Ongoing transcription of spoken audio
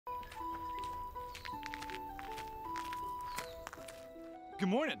Good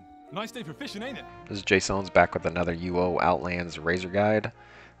morning. Nice day for fishing, ain't it? This is Jason's back with another UO Outlands Razor Guide.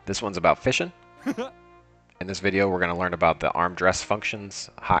 This one's about fishing. In this video, we're going to learn about the arm dress functions,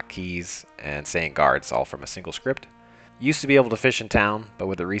 hotkeys, and saying guards, all from a single script. You used to be able to fish in town, but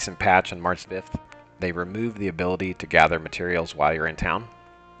with the recent patch on March 5th, they removed the ability to gather materials while you're in town.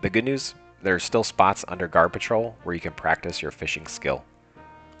 The good news, there are still spots under guard patrol where you can practice your fishing skill.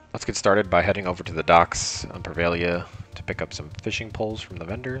 Let's get started by heading over to the docks on Pervalia to pick up some fishing poles from the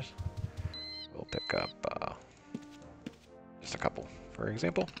vendors. We'll pick up just a couple, for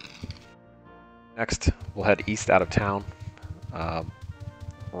example. Next, we'll head east out of town.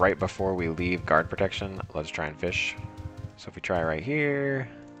 Right before we leave guard protection, let's try and fish. So if we try right here,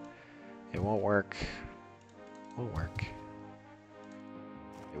 it won't work. It won't work.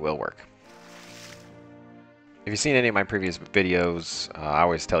 It will work. If you've seen any of my previous videos, I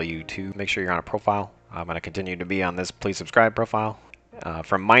always tell you to make sure you're on a profile. I'm going to continue to be on this please subscribe profile.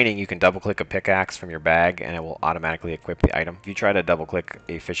 From mining, you can double click a pickaxe from your bag and it will automatically equip the item. If you try to double click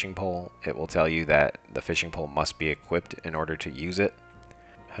a fishing pole, it will tell you that the fishing pole must be equipped in order to use it.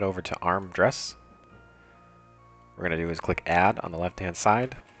 Head over to arm dress. What we're going to do is click add on the left hand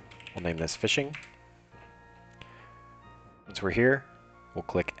side. We'll name this fishing. Once we're here, we'll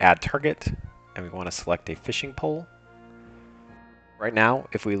click add target and we want to select a fishing pole. Right now,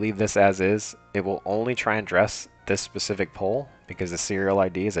 if we leave this as is, it will only try and dress this specific pole because the serial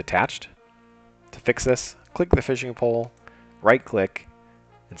ID is attached. To fix this, click the fishing pole, right click,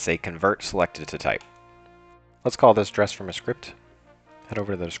 and say convert selected to type. Let's call this dress from a script. Head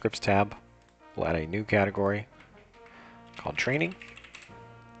over to the scripts tab. We'll add a new category called training.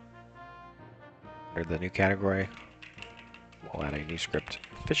 Under the new category, we'll add a new script,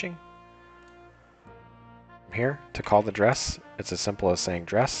 fishing. From here, to call the dress, it's as simple as saying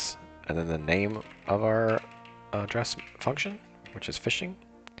dress and then the name of our dress function, which is fishing.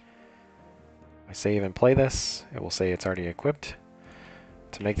 I save and play this, it will say it's already equipped.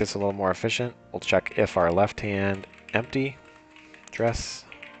 To make this a little more efficient, we'll check if our left hand empty, dress,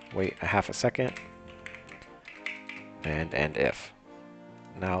 wait a half a second, and end if.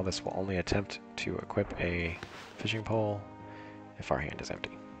 Now this will only attempt to equip a fishing pole if our hand is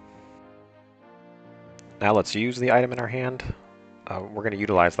empty. Now let's use the item in our hand. We're going to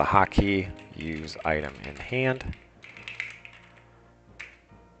utilize the hotkey, use item in hand.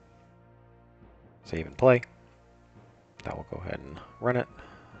 Save and play. Now we'll go ahead and run it.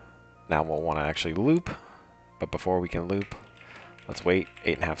 Now we'll want to actually loop, but before we can loop, let's wait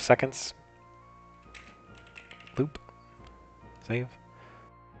 8.5 seconds. Loop. Save.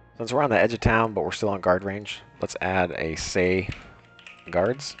 Since we're on the edge of town, but we're still on guard range, let's add a say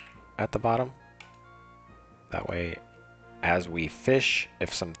guards at the bottom. That way, as we fish,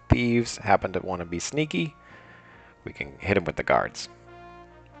 if some thieves happen to want to be sneaky, we can hit them with the guards.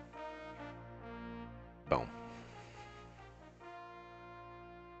 Boom.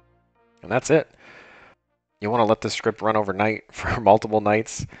 And that's it. You want to let this script run overnight for multiple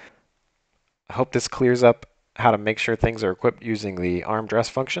nights. I hope this clears up how to make sure things are equipped using the arm dress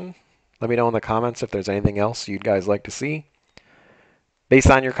function. Let me know in the comments if there's anything else you'd guys like to see. Based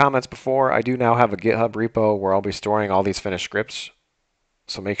on your comments before, I do now have a Github repo where I'll be storing all these finished scripts.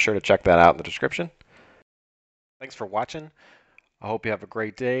 So make sure to check that out in the description. Thanks for watching. I hope you have a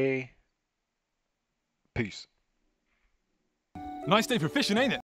great day. Peace. Nice day for fishing, ain't it?